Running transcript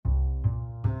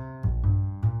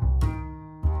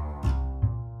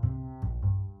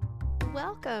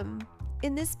Welcome!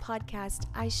 In this podcast,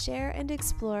 I share and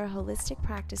explore holistic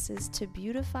practices to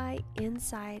beautify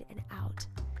inside and out.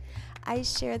 I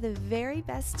share the very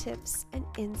best tips and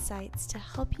insights to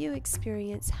help you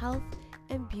experience health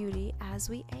and beauty as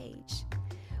we age.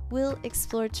 We'll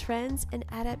explore trends and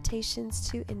adaptations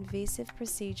to invasive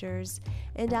procedures,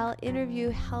 and I'll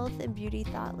interview health and beauty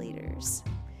thought leaders.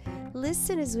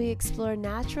 Listen as we explore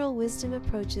natural wisdom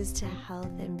approaches to health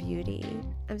and beauty.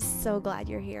 I'm so glad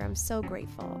you're here. I'm so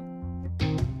grateful.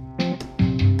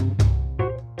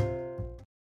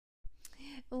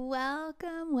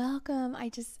 Welcome. I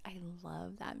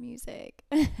love that music.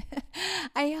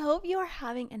 I hope you are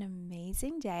having an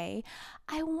amazing day.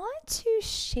 I want to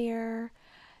share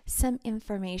some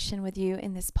information with you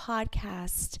in this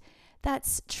podcast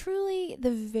that's truly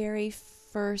the very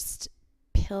first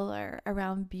pillar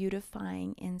around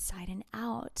beautifying inside and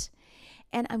out.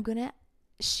 And I'm going to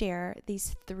share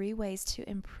these 3 ways to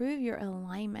improve your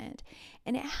alignment.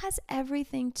 And it has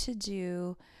everything to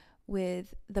do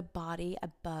with the body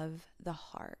above the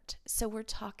heart. So we're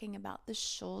talking about the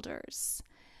shoulders,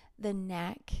 the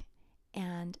neck,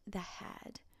 and the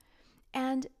head.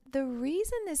 And the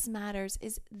reason this matters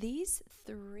is these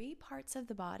 3 parts of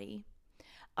the body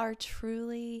are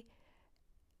truly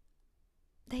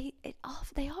they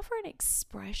offer an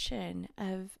expression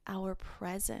of our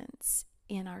presence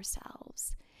in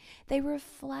ourselves. They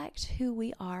reflect who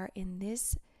we are in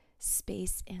this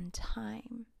space and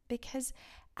time. Because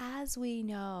as we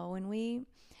know, when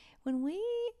we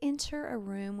enter a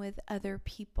room with other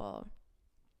people,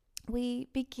 we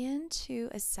begin to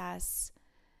assess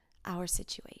our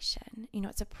situation.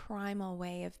 It's a primal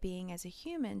way of being as a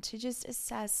human to just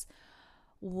assess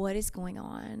what is going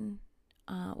on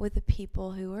with the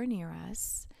people who are near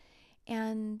us.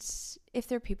 And if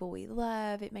they're people we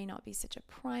love, it may not be such a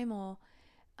primal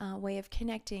way of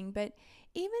connecting. But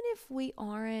even if we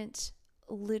aren't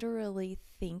literally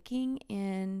thinking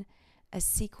in a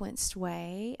sequenced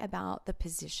way about the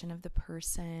position of the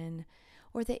person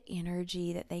or the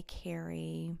energy that they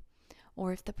carry,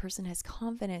 or if the person has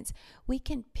confidence, we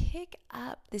can pick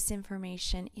up this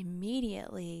information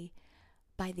immediately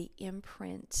by the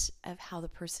imprint of how the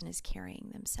person is carrying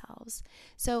themselves.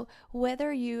 So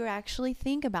whether you actually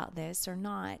think about this or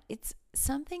not, it's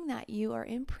something that you are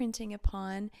imprinting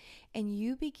upon, and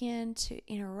you begin to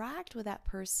interact with that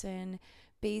person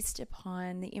based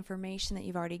upon the information that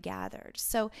you've already gathered.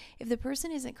 So if the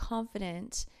person isn't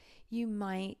confident, you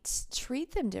might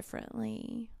treat them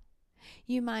differently.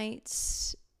 You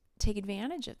might take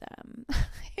advantage of them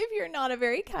if you're not a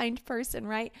very kind person,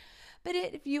 right? But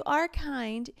if you are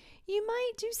kind, you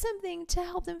might do something to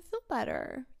help them feel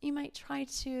better. You might try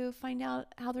to find out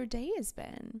how their day has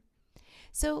been.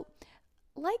 So,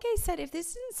 like I said, if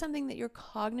this isn't something that you're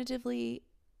cognitively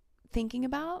thinking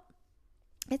about,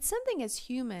 it's something as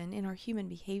human in our human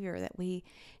behavior that we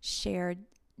share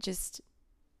just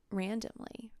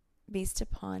randomly based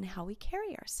upon how we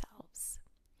carry ourselves.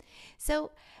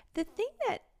 So the thing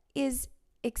that is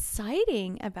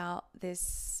exciting about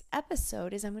this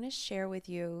episode is I'm going to share with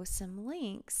you some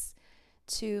links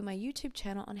to my YouTube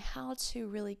channel on how to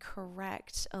really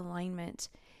correct alignment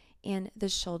in the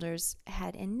shoulders,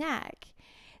 head, and neck.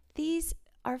 These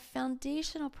are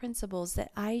foundational principles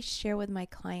that I share with my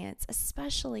clients,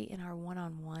 especially in our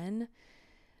one-on-one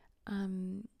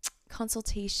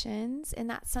consultations. And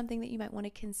that's something that you might want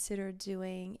to consider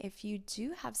doing if you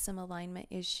do have some alignment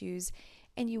issues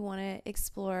and you want to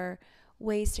explore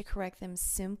ways to correct them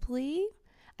simply.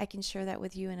 I can share that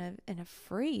with you in a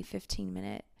free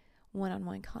 15-minute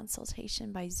one-on-one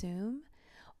consultation by Zoom.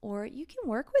 Or you can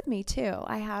work with me too.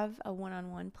 I have a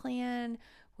one-on-one plan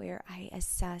where I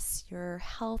assess your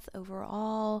health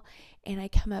overall, and I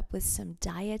come up with some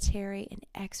dietary and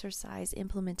exercise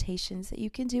implementations that you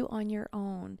can do on your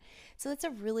own. So that's a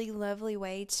really lovely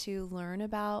way to learn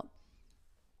about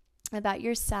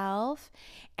yourself.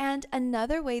 And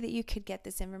another way that you could get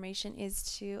this information is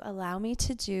to allow me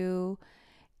to do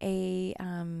a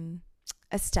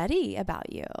study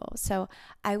about you. So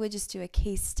I would just do a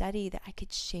case study that I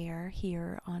could share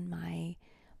here on my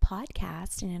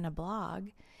podcast and in a blog,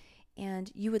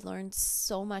 and you would learn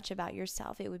so much about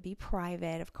yourself. It would be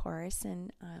private, of course,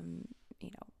 and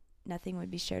nothing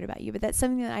would be shared about you. But that's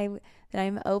something that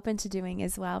I'm open to doing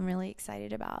as well. I'm really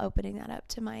excited about opening that up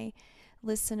to my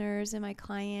listeners and my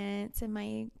clients and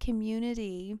my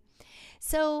community.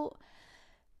 So,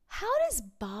 how does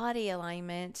body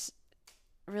alignment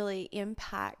really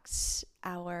impact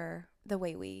the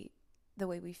way we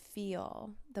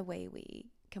feel, the way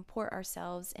we comport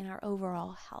ourselves, and our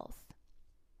overall health?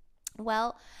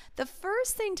 Well, the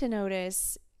first thing to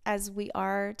notice as we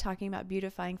are talking about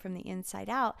beautifying from the inside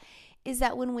out, is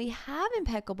that when we have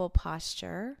impeccable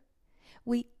posture,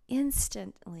 we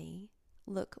instantly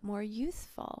look more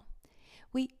youthful.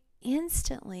 We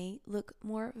instantly look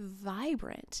more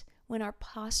vibrant when our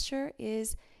posture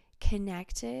is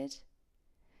connected.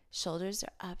 Shoulders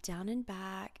are up, down, and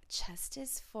back. Chest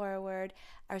is forward.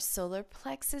 Our solar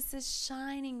plexus is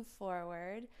shining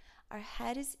forward. Our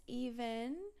head is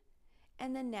even,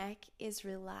 and the neck is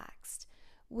relaxed.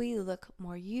 We look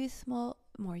more youthful,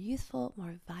 more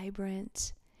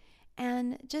vibrant,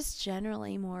 and just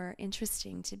generally more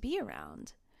interesting to be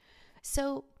around.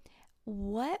 So,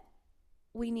 what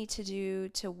we need to do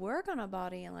to work on a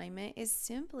body alignment is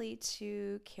simply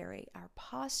to carry our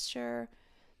posture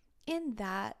in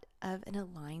that of an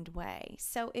aligned way.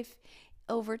 So if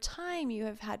over time you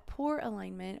have had poor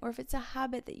alignment, or if it's a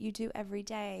habit that you do every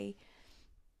day,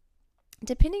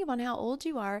 depending upon how old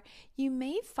you are, you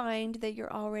may find that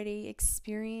you're already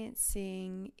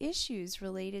experiencing issues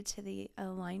related to the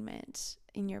alignment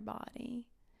in your body.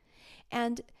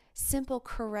 And simple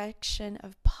correction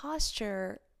of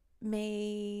posture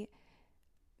may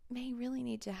really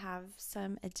need to have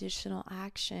some additional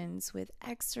actions with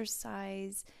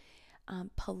exercise.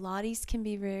 Pilates can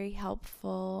be very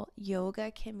helpful. Yoga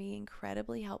can be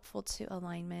incredibly helpful to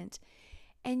alignment.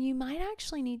 And you might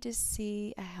actually need to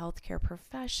see a healthcare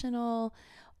professional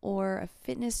or a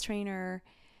fitness trainer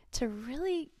to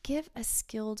really give a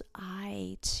skilled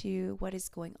eye to what is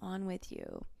going on with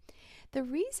you. The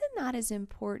reason that is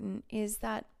important is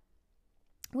that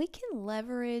we can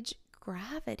leverage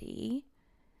gravity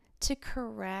to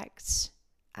correct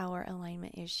our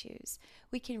alignment issues.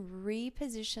 We can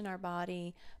reposition our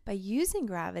body by using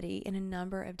gravity in a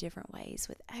number of different ways,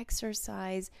 with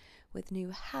exercise, with new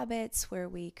habits where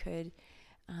we could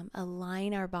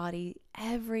align our body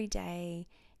every day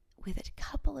with a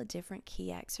couple of different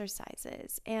key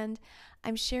exercises. And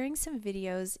I'm sharing some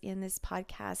videos in this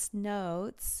podcast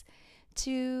notes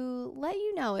to let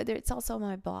you know. It's also on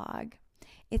my blog.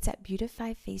 It's at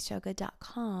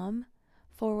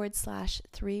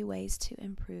beautifyfaceyoga.com/3 ways to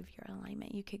improve your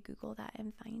alignment. You could Google that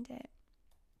and find it.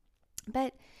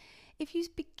 But if you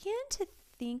begin to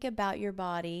think about your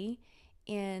body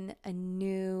in a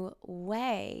new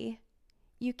way,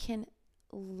 you can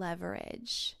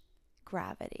leverage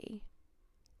gravity.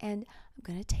 And I'm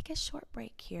going to take a short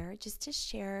break here just to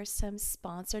share some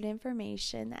sponsored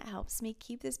information that helps me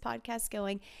keep this podcast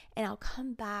going. And I'll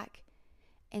come back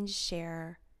and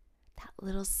share that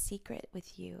little secret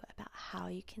with you about how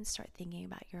you can start thinking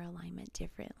about your alignment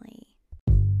differently.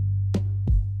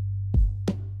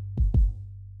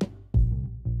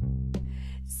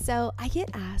 So I get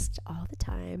asked all the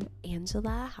time,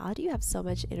 Angela, how do you have so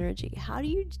much energy? How do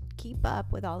you keep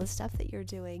up with all the stuff that you're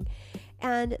doing?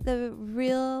 And the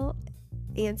real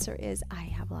answer is I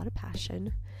have a lot of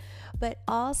passion, but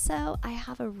also I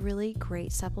have a really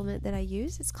great supplement that I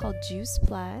use. It's called Juice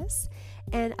Plus,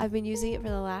 and I've been using it for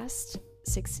the last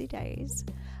 60 days.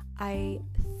 I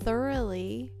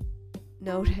thoroughly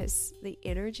notice the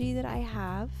energy that I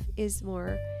have is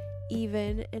more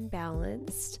even and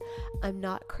balanced. I'm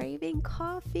not craving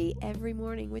coffee every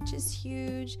morning, which is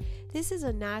huge. This is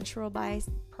a natural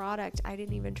byproduct. I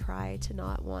didn't even try to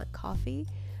not want coffee,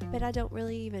 but I don't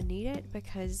really even need it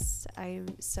because I'm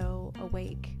so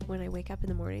awake when I wake up in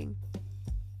the morning.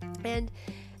 And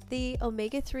the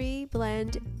omega-3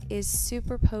 blend is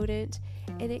super potent,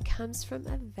 and it comes from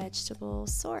a vegetable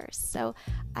source. So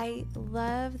I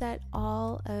love that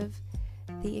all of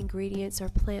the ingredients are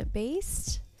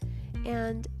plant-based,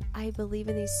 and I believe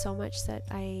in these so much that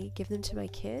I give them to my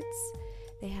kids.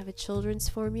 They have a children's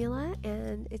formula,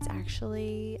 and it's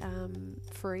actually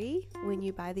free when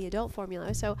you buy the adult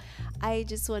formula. So I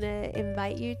just want to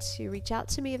invite you to reach out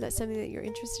to me if that's something that you're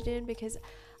interested in, because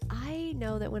I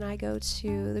know that when I go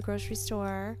to the grocery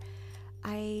store,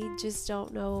 I just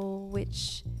don't know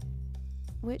which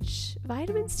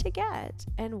vitamins to get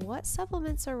and what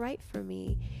supplements are right for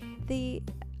me.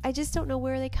 I just don't know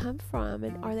where they come from,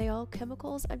 and are they all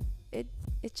chemicals? It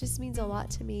just means a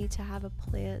lot to me to have a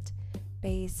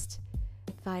plant-based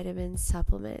vitamin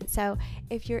supplement. So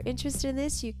if you're interested in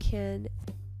this, you can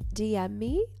DM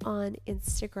me on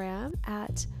Instagram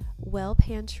at Well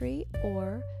Pantry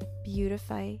or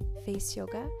Beautify Face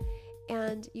Yoga.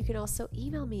 And you can also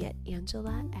email me at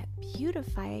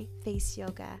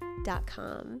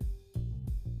angela@beautifyfaceyoga.com.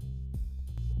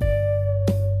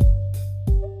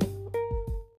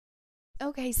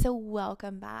 Okay, so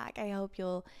welcome back. I hope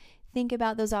you'll think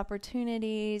about those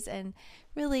opportunities and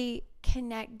really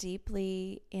connect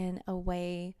deeply in a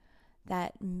way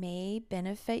that may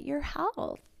benefit your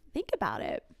health. Think about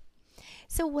it.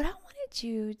 So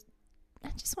I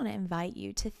just want to invite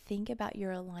you to think about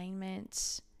your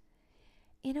alignment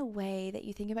in a way that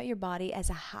you think about your body as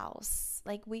a house.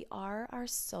 Like we are our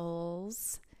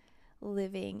souls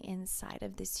living inside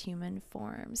of this human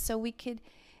form. So we could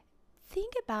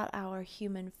think about our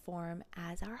human form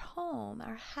as our home,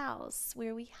 our house,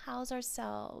 where we house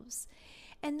ourselves.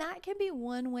 And that can be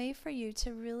one way for you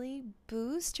to really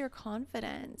boost your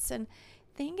confidence and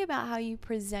think about how you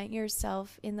present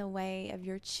yourself in the way of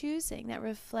your choosing that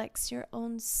reflects your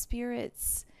own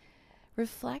spirit's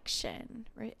reflection.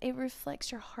 It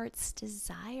reflects your heart's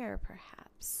desire,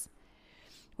 perhaps.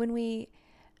 When we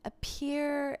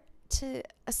appear to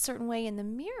a certain way in the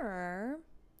mirror,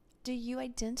 do you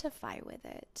identify with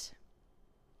it?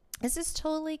 This is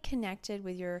totally connected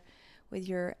with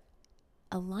your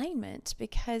alignment,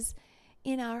 because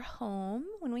in our home,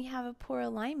 when we have a poor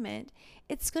alignment,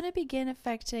 it's going to begin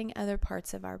affecting other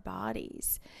parts of our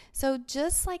bodies. So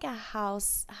just like a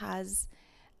house has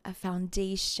a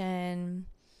foundation,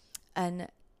 an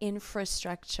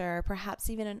infrastructure, perhaps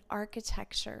even an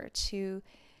architecture to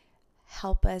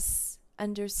help us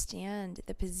understand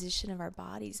the position of our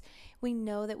bodies, we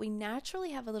know that we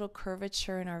naturally have a little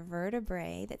curvature in our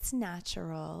vertebrae that's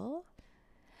natural.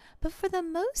 But for the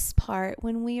most part,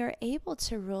 when we are able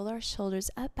to roll our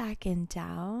shoulders up, back, and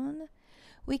down,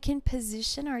 we can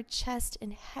position our chest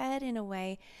and head in a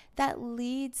way that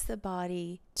leads the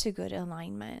body to good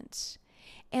alignment.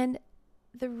 And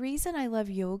the reason I love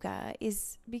yoga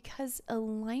is because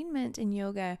alignment in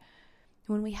yoga,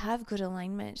 when we have good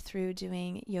alignment through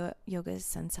doing yoga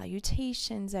sun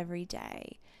salutations every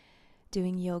day,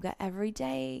 doing yoga every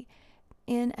day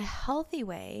in a healthy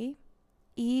way,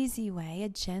 easy way, a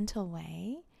gentle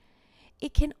way,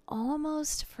 it can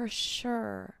almost for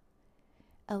sure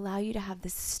allow you to have the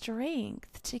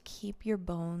strength to keep your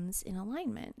bones in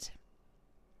alignment,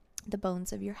 the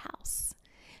bones of your house.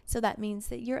 So that means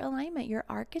that your alignment, your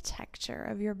architecture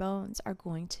of your bones are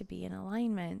going to be in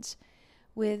alignment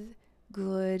with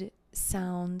good,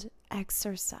 sound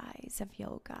exercise of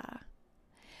yoga.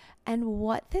 And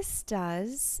what this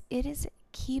does, it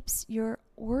keeps your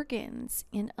organs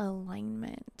in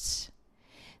alignment.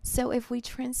 So if we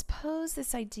transpose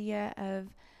this idea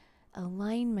of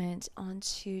alignment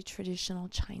onto traditional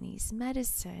Chinese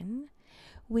medicine,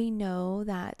 we know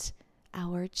that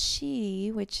our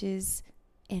qi, which is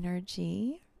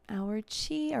energy, our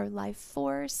qi, our life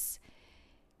force,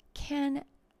 can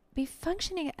be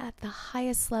functioning at the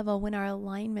highest level when our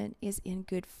alignment is in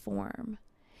good form.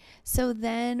 So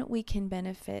then we can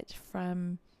benefit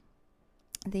from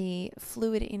the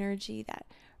fluid energy that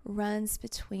runs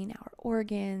between our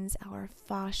organs, our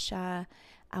fascia,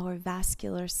 our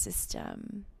vascular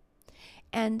system.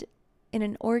 And in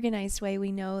an organized way,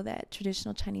 we know that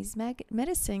traditional Chinese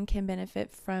medicine can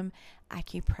benefit from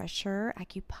acupressure,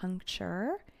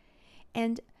 acupuncture,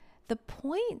 and the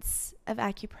points of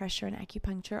acupressure and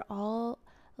acupuncture all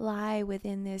lie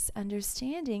within this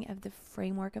understanding of the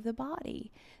framework of the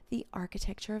body, the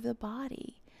architecture of the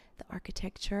body, the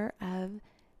architecture of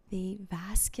the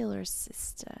vascular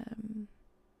system,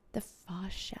 the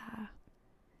fascia.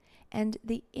 And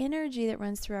the energy that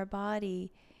runs through our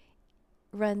body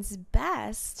runs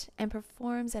best and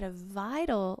performs at a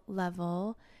vital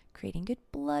level, creating good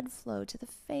blood flow to the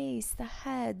face, the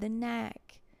head, the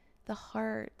neck, the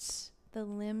heart, the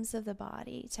limbs of the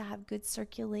body, to have good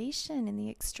circulation in the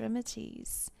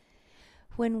extremities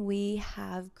when we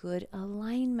have good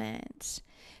alignment.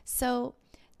 So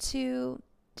to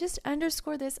just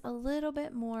underscore this a little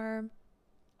bit more,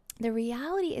 the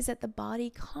reality is that the body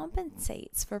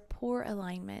compensates for poor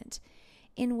alignment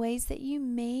in ways that you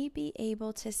may be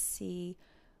able to see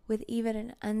with even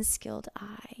an unskilled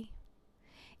eye.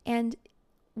 And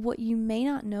what you may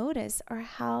not notice are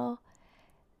how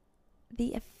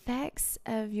the effects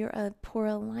of your poor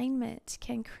alignment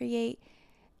can create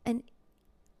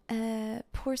a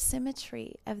poor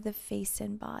symmetry of the face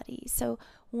and body. So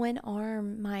one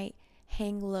arm might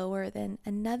hang lower than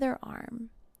another arm.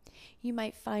 You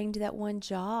might find that one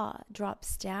jaw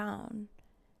drops down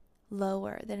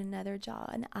lower than another jaw.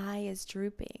 An eye is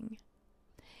drooping.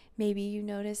 Maybe you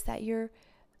notice that your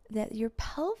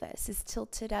pelvis is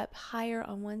tilted up higher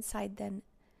on one side than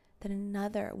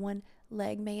another. One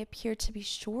leg may appear to be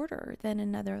shorter than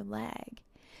another leg.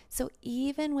 So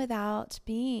even without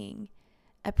being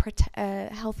a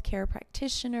healthcare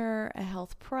practitioner, a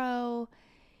health pro,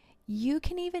 you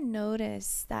can even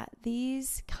notice that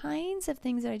these kinds of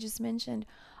things that I just mentioned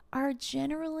are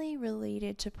generally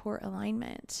related to poor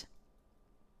alignment.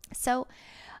 So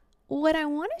what I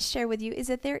want to share with you is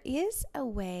that there is a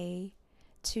way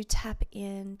to tap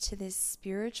into this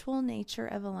spiritual nature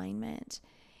of alignment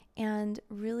and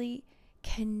really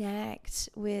connect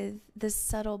with the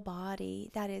subtle body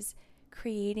that is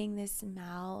creating this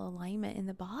malalignment in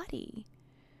the body.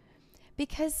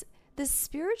 Because the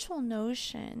spiritual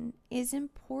notion is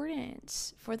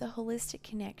important for the holistic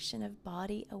connection of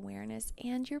body awareness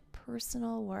and your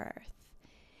personal worth.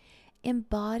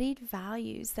 Embodied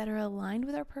values that are aligned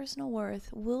with our personal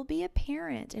worth will be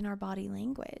apparent in our body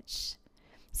language.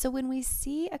 So when we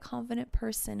see a confident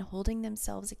person holding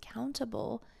themselves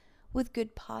accountable with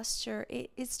good posture,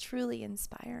 it is truly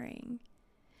inspiring.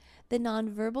 The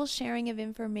nonverbal sharing of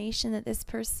information that this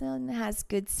person has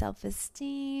good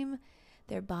self-esteem,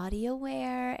 they're body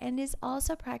aware, and is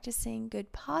also practicing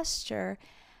good posture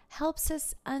helps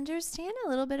us understand a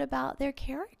little bit about their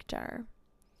character.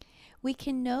 We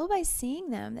can know by seeing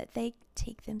them that they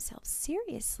take themselves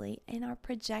seriously and are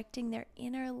projecting their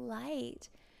inner light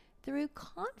through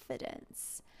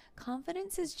confidence.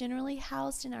 Confidence is generally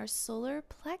housed in our solar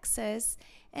plexus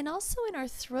and also in our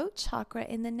throat chakra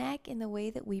in the neck, in the way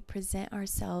that we present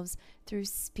ourselves through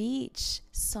speech,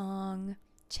 song,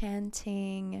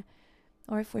 chanting,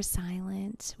 or if we're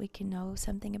silent, we can know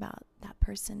something about that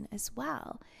person as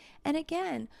well. And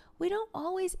again, we don't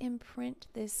always imprint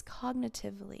this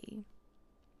cognitively.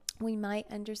 We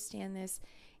might understand this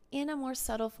in a more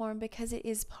subtle form because it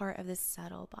is part of the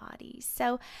subtle body.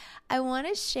 So I want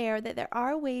to share that there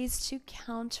are ways to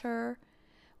counter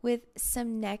with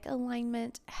some neck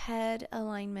alignment, head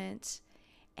alignment,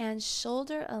 and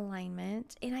shoulder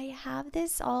alignment. And I have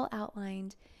this all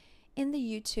outlined in the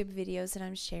YouTube videos that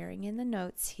I'm sharing in the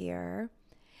notes here.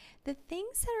 The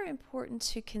things that are important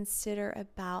to consider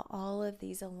about all of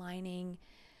these aligning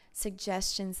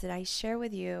suggestions that I share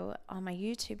with you on my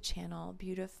YouTube channel,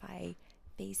 Beautify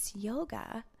Face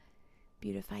Yoga,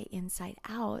 Beautify Inside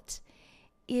Out,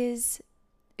 is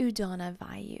Udana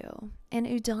Vayu. And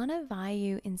Udana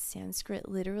Vayu in Sanskrit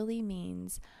literally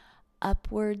means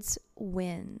upwards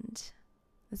wind.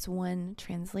 That's one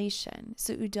translation.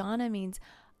 So Udana means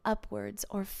upwards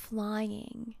or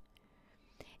flying.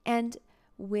 And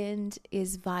wind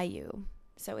is Vayu.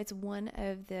 So it's one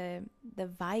of the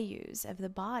Vayus of the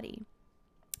body.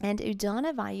 And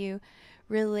Udana Vayu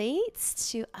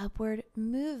relates to upward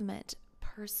movement,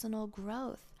 personal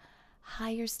growth,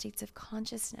 higher states of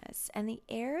consciousness, and the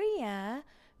area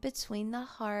between the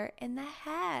heart and the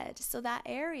head. So that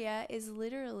area is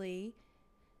literally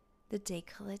the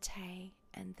décolleté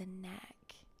and the neck.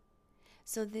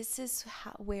 So this is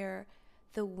where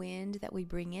the wind that we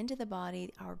bring into the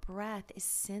body, our breath, is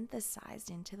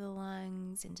synthesized into the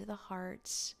lungs, into the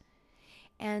heart.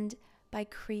 And by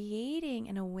creating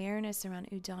an awareness around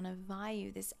Udana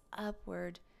Vayu, this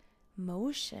upward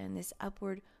motion, this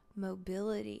upward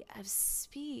mobility of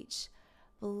speech,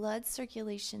 blood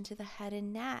circulation to the head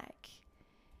and neck.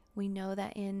 We know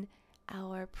that in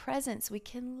our presence, we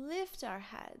can lift our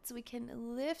heads, we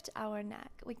can lift our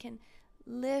neck, we can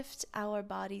lift our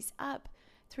bodies up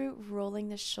through rolling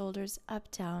the shoulders up,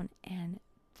 down, and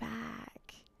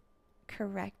back,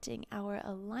 correcting our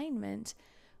alignment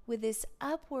with this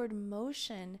upward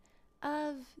motion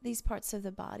of these parts of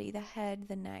the body, the head,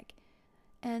 the neck,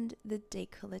 and the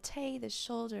décolleté, the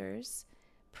shoulders,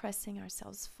 pressing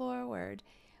ourselves forward.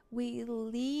 We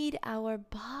lead our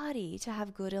body to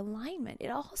have good alignment. It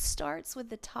all starts with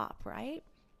the top, right?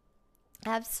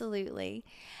 Absolutely.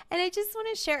 And I just want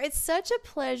to share, it's such a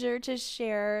pleasure to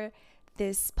share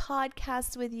this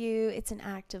podcast with you. It's an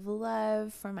act of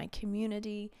love for my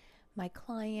community, my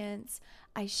clients.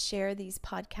 I share these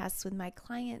podcasts with my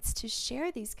clients to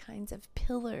share these kinds of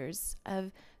pillars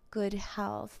of good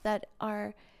health that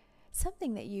are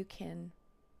something that you can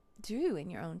do in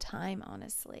your own time,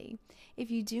 honestly.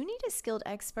 If you do need a skilled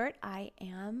expert, I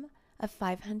am a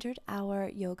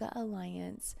 500-hour Yoga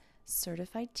Alliance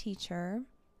certified teacher.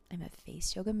 I'm a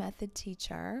face yoga method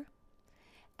teacher,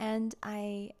 and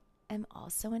I am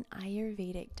also an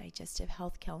Ayurvedic digestive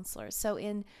health counselor. So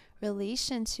in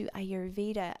relation to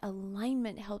Ayurveda,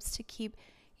 alignment helps to keep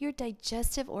your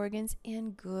digestive organs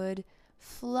in good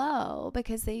flow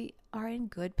because they are in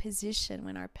good position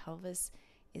when our pelvis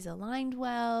is aligned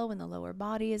well, when the lower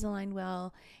body is aligned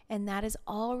well, and that is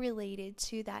all related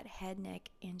to that head, neck,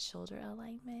 and shoulder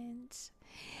alignment.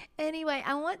 Anyway,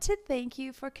 I want to thank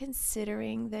you for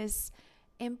considering this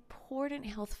important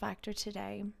health factor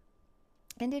today.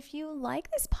 And if you like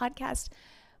this podcast,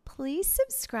 please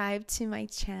subscribe to my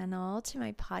channel, to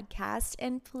my podcast,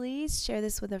 and please share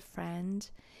this with a friend.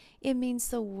 It means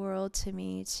the world to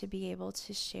me to be able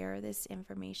to share this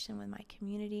information with my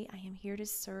community. I am here to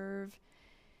serve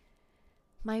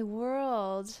my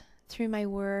world through my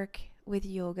work with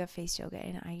yoga, face yoga,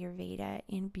 and Ayurveda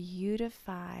in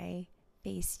Beautify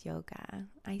Face Yoga.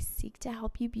 I seek to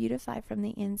help you beautify from the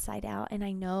inside out, and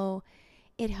I know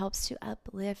it helps to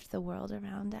uplift the world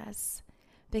around us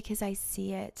because I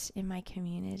see it in my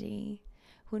community.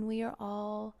 When we are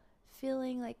all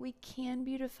feeling like we can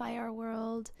beautify our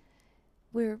world,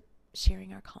 we're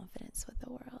sharing our confidence with the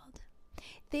world.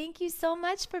 Thank you so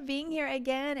much for being here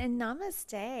again, and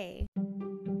namaste.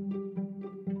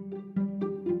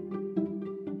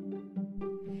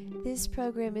 This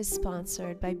program is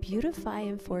sponsored by Beautify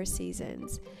in 4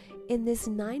 Seasons. In this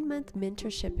 9-month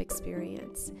mentorship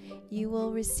experience, you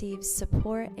will receive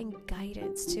support and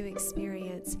guidance to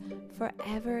experience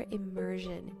forever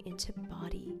immersion into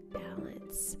body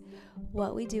balance.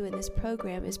 What we do in this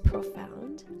program is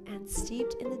profound and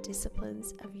steeped in the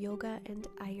disciplines of yoga and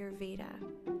Ayurveda.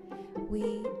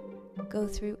 We go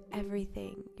through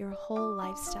everything, your whole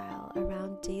lifestyle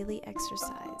around daily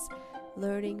exercise,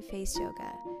 learning face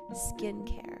yoga,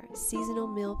 skincare, seasonal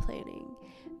meal planning,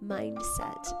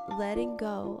 mindset, letting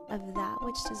go of that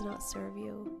which does not serve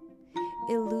you,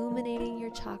 illuminating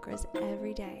your chakras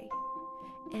every day,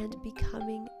 and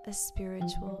becoming a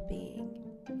spiritual being.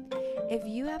 If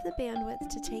you have the bandwidth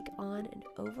to take on an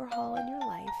overhaul in your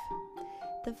life,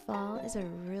 the fall is a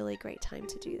really great time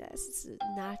to do this. It's a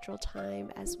natural time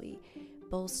as we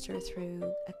bolster through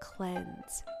a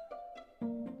cleanse.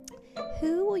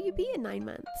 Who will you be in 9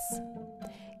 months?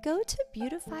 Go to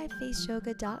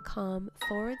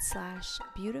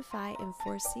beautifyfaceyoga.com/beautify in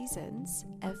 4 seasons,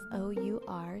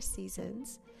 FOUR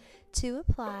seasons, to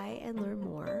apply and learn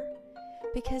more,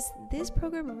 because this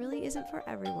program really isn't for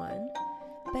everyone,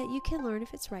 but you can learn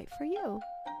if it's right for you.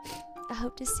 I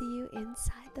hope to see you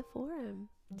inside the forum.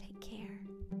 Take care.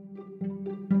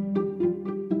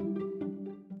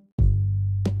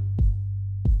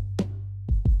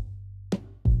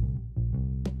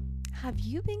 Have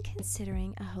you been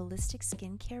considering a holistic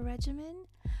skincare regimen?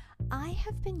 I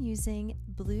have been using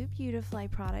Blue Beautifly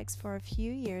products for a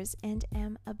few years and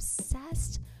am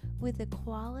obsessed with the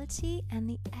quality and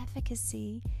the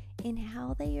efficacy in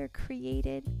how they are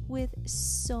created with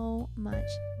so much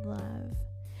love.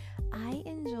 I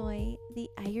enjoy the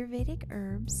Ayurvedic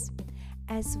herbs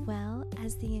as well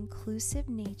as the inclusive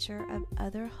nature of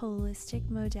other holistic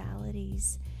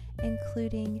modalities,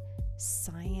 including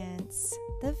science.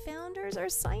 The founders are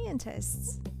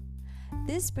scientists.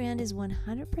 This brand is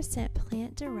 100%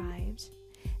 plant-derived.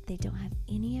 They don't have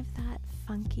any of that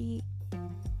funky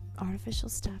artificial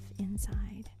stuff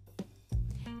inside.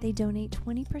 They donate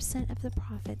 20% of the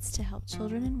profits to help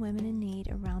children and women in need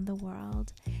around the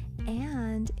world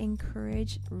and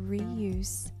encourage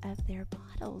reuse of their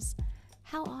bottles.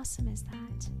 How awesome is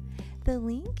that? The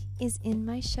link is in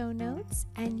my show notes,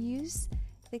 and use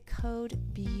the code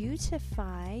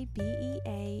BEAUTIFY,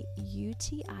 BEAUTIFY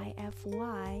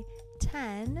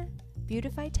 10,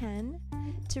 Beautify 10,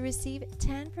 to receive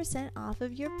 10% off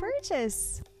of your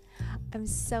purchase. I'm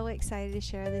so excited to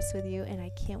share this with you, and I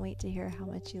can't wait to hear how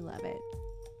much you love it.